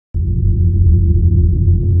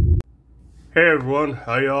Hey everyone,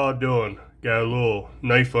 how y'all doing? Got a little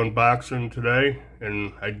knife unboxing today,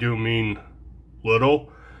 and I do mean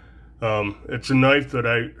little. It's a knife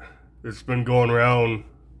that it's been going around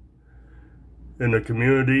in the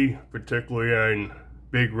community, particularly on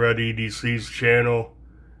Big Red EDC's channel.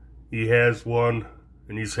 He has one,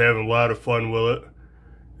 and he's having a lot of fun with it.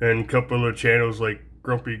 And a couple of channels like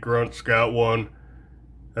Grumpy Grunt's got one.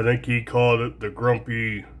 I think he called it the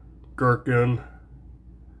Grumpy Gherkin.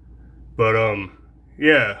 But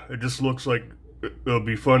yeah, it just looks like it'll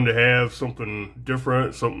be fun to have something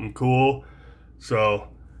different, something cool. So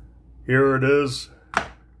here it is,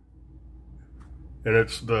 and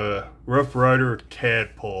it's the Rough Ryder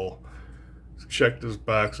Tadpole. Let's check this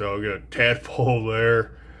box out. We got a tadpole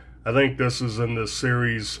there. I think this is in this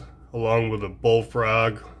series along with a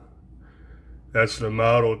bullfrog. That's the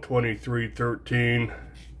model 2313.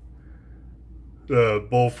 The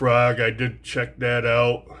bullfrog, I did check that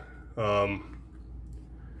out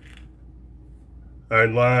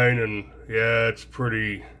online, and yeah, it's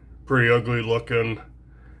pretty ugly looking.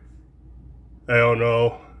 I don't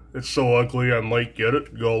know, it's so ugly I might get it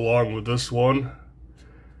to go along with this one.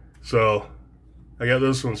 So I got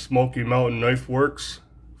this one, Smoky Mountain Knife Works,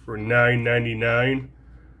 for $9.99,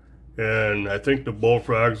 and I think the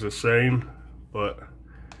bullfrog's the same, but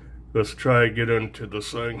let's try to get into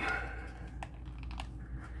this thing.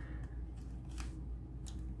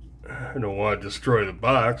 I don't want to destroy the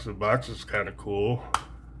box. The box is kind of cool.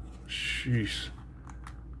 Sheesh.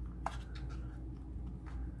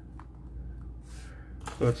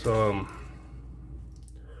 Let's see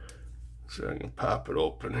if I can pop it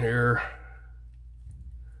open here.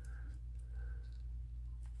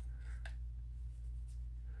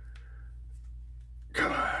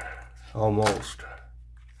 Come on. Almost.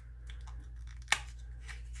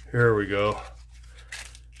 Here we go.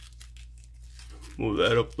 Move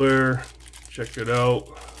that up there. Check it out.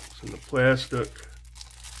 It's in the plastic.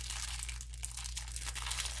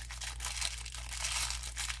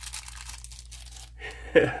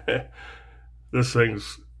 This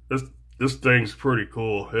thing's pretty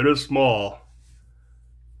cool. It is small.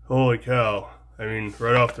 Holy cow. I mean,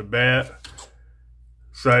 right off the bat,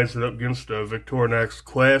 size it up against a Victorinox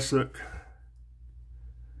Classic.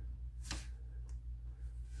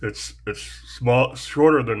 It's small,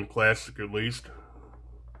 shorter than Classic at least.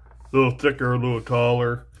 A little thicker, a little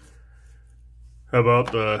taller. How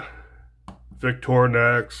about the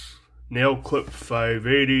Victorinox Nail Clip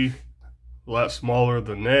 580? A lot smaller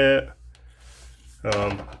than that.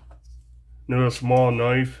 Another small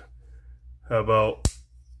knife. How about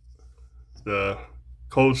the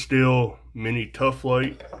Cold Steel Mini Tough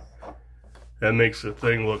Light? That makes the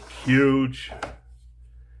thing look huge.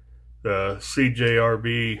 The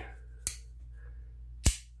CJRB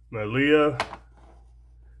Malia.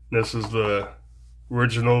 This is the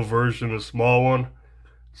original version, the small one.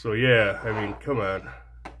 So yeah, I mean, come on.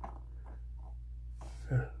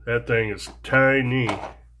 That thing is tiny.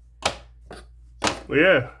 But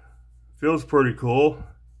yeah, feels pretty cool.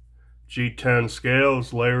 G10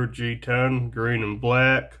 scales, layered G10, green and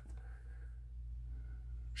black.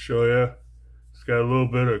 Show ya. It's got a little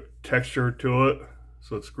bit of texture to it,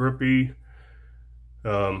 so it's grippy.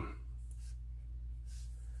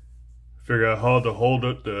 Figure out how to hold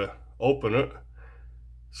it to open it.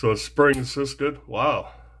 So it's spring assisted.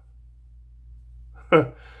 Wow.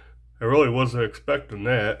 I really wasn't expecting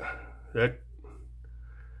that. There's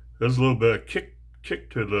a little bit of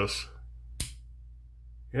kick to this.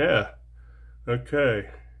 Yeah. Okay.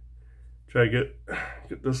 Try to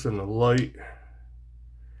get this in the light.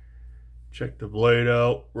 Check the blade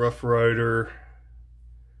out. Rough Ryder.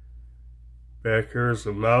 Back here's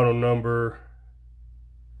the model number.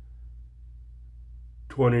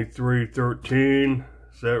 2313.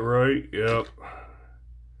 Is that right? Yep.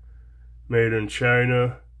 Made in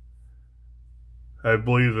China. I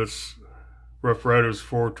believe it's Rough Ryder's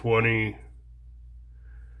 420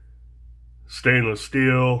 stainless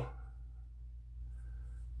steel.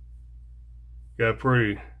 Got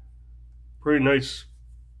pretty nice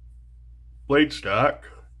blade stock.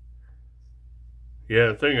 Yeah,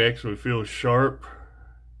 the thing actually feels sharp.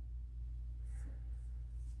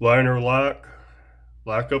 Liner lock.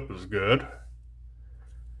 Lockup is good.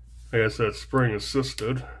 Like I said, spring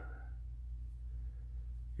assisted.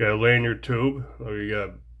 Got a lanyard tube. Oh, you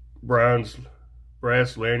got brass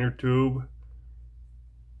lanyard tube.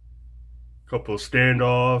 Couple of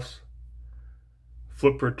standoffs.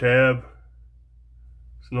 Flipper tab.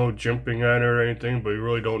 There's no jimping on it or anything, but you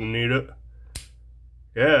really don't need it.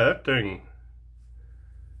 Yeah,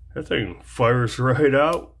 that thing fires right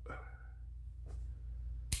out.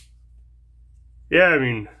 Yeah, I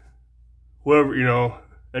mean, whoever, you know,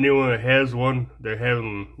 anyone that has one, they're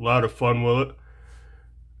having a lot of fun with it.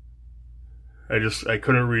 I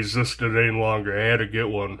couldn't resist it any longer. I had to get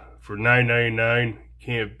one for $9.99.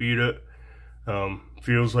 Can't beat it.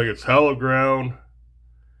 Feels like it's hollow ground.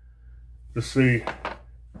 Let's see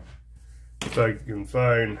if I can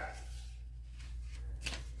find.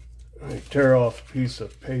 I tear off a piece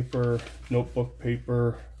of paper, notebook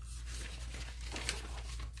paper.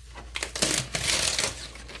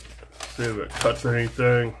 See if it cuts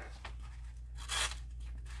anything.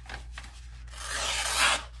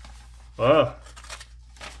 Ah.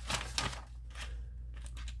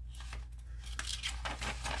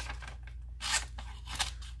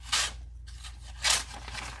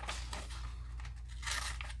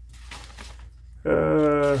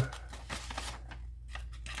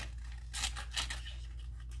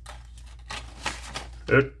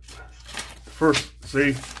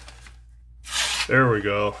 See, there we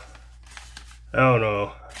go. I don't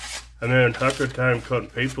know. I've had a heck of a time cutting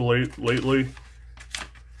paper lately.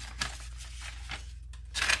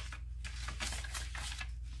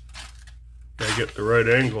 Gotta get the right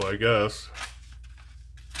angle, I guess.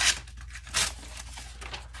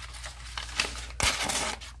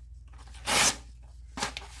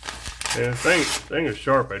 And the thing is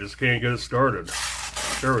sharp, I just can't get it started.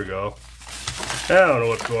 There we go. I don't know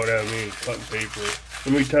what's going on with me cutting paper.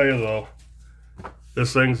 Let me tell you though,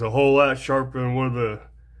 this thing's a whole lot sharper than one of the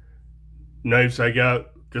knives I got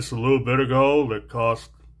just a little bit ago that cost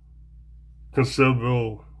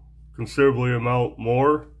considerably amount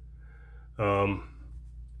more.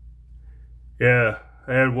 Yeah,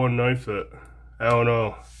 I had one knife that, I don't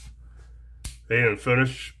know, they didn't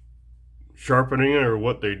finish sharpening it or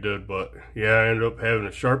what they did, but yeah, I ended up having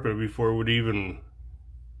to sharpen it before it would even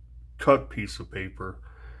cut piece of paper.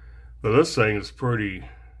 But this thing is pretty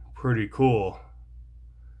cool.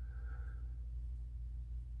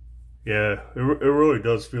 Yeah, it really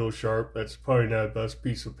does feel sharp. That's probably not the best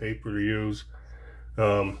piece of paper to use.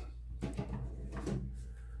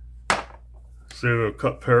 See if I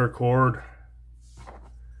cut paracord.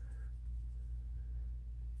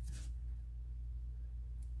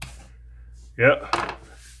 Yeah,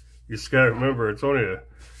 you just gotta remember it's a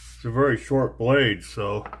very short blade,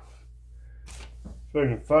 so if I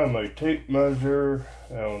can find my tape measure.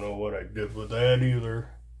 I don't know what I did with that either.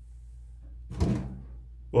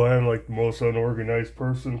 Well, I'm like the most unorganized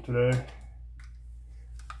person today.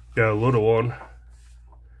 Got a little one.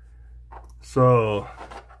 So,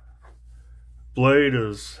 blade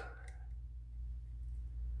is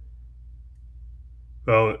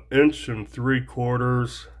about 1.75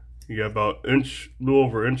 inches. You got about a little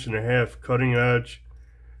over 1.5 inches cutting edge.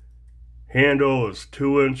 Handle is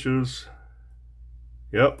 2 inches.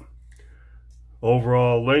 Yep.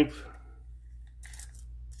 Overall length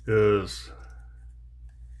is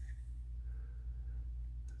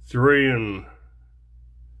 3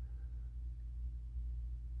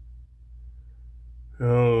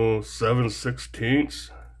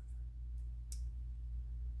 7/16.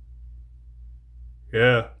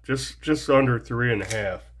 Yeah, just under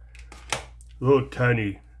 3.5. Little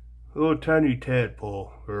tiny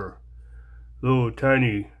tadpole, or little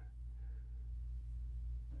tiny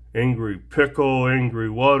angry pickle, angry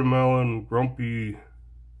watermelon, grumpy,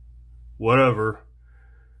 whatever.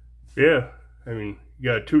 Yeah, I mean, you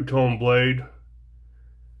got a two-tone blade.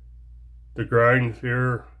 The grind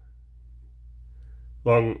here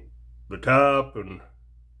along the top, and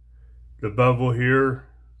the bevel here,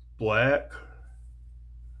 black.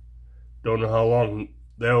 Don't know how long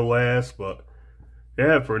that'll last, but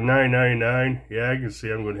yeah, for $9.99, yeah, I can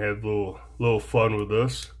see I'm gonna have a little fun with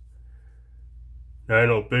this. I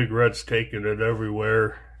know Big Red's taking it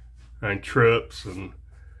everywhere on trips and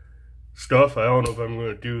stuff. I don't know if I'm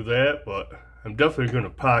going to do that, but I'm definitely going to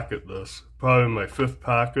pocket this. Probably my 5th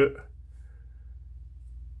pocket.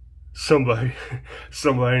 Somebody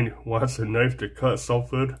wants a knife to cut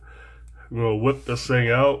something. I'm going to whip this thing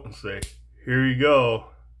out and say, here you go.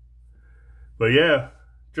 But yeah,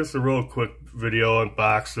 just a real quick video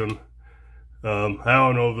unboxing. I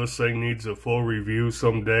don't know if this thing needs a full review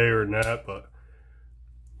someday or not, but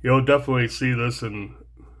you'll definitely see this in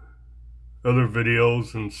other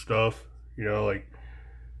videos and stuff, you know, like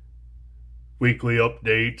weekly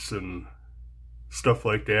updates and stuff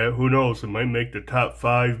like that. Who knows, it might make the top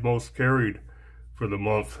 5 most carried for the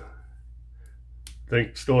month.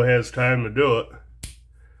 Think still has time to do it.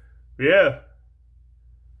 But yeah,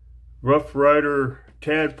 Rough Ryder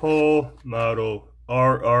Tadpole model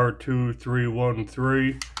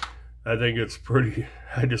RR2313. I think it's pretty,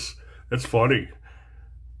 it's funny.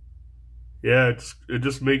 Yeah, it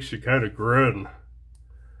just makes you kind of grin.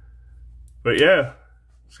 But yeah,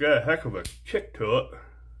 it's got a heck of a kick to it.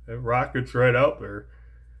 It rockets right out there.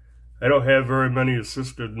 I don't have very many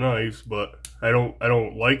assisted knives, but I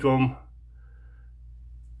don't like them.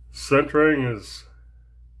 Centering is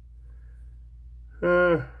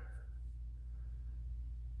not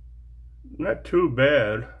too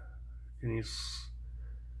bad.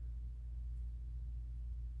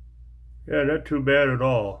 Yeah, not too bad at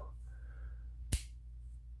all.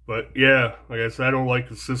 But yeah, like I said, I don't like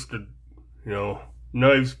assisted,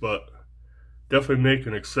 knives, but definitely make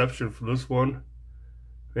an exception for this one.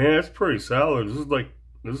 Man, it's pretty solid. This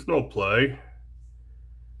is no play.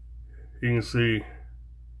 You can see,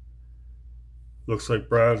 looks like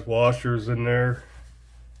bronze washers in there.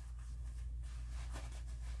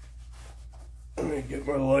 Let me get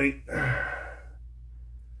my light.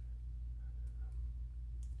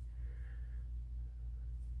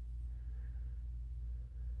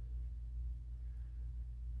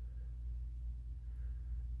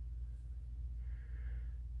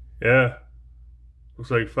 Yeah,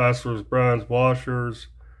 looks like phosphorus bronze washers.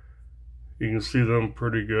 You can see them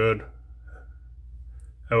pretty good.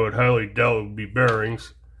 I would highly doubt it would be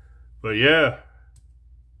bearings, but yeah,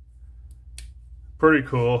 pretty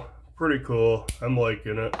cool. Pretty cool. I'm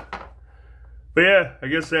liking it. But yeah, I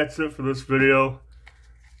guess that's it for this video.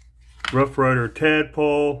 Rough Ryder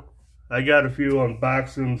Tadpole. I got a few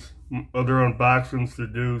unboxings, other unboxings to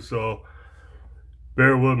do, so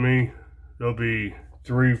bear with me. There'll be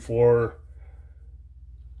 3, 4,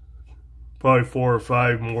 probably 4 or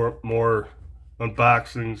 5 more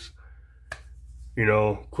unboxings,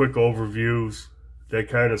 quick overviews, that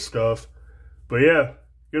kind of stuff. But yeah,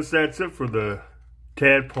 I guess that's it for the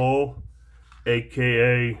Tadpole,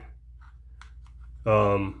 aka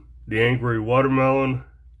the Angry Watermelon.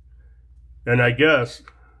 And I guess,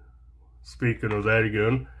 speaking of that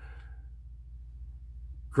again,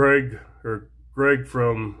 Greg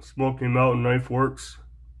from Smoky Mountain Knife Works,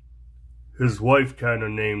 his wife kind of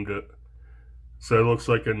named it. So it looks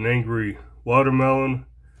like an angry watermelon.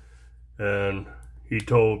 And he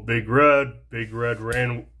told Big Red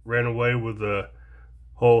ran away with the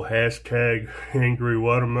whole hashtag Angry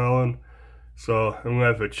Watermelon. So I'm gonna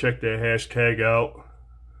have to check that hashtag out.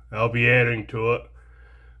 I'll be adding to it.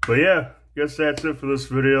 But yeah, guess that's it for this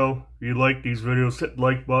video. If you like these videos, hit the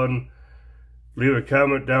like button. Leave a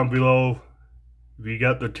comment down below if you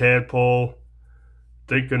got the Tadpole,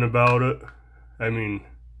 thinking about it. I mean,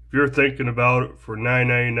 if you're thinking about it for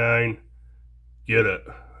 $9.99, get it.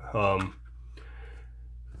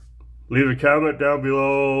 Leave a comment down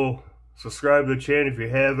below. Subscribe to the channel if you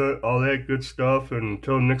haven't. All that good stuff. And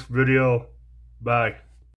until next video, bye.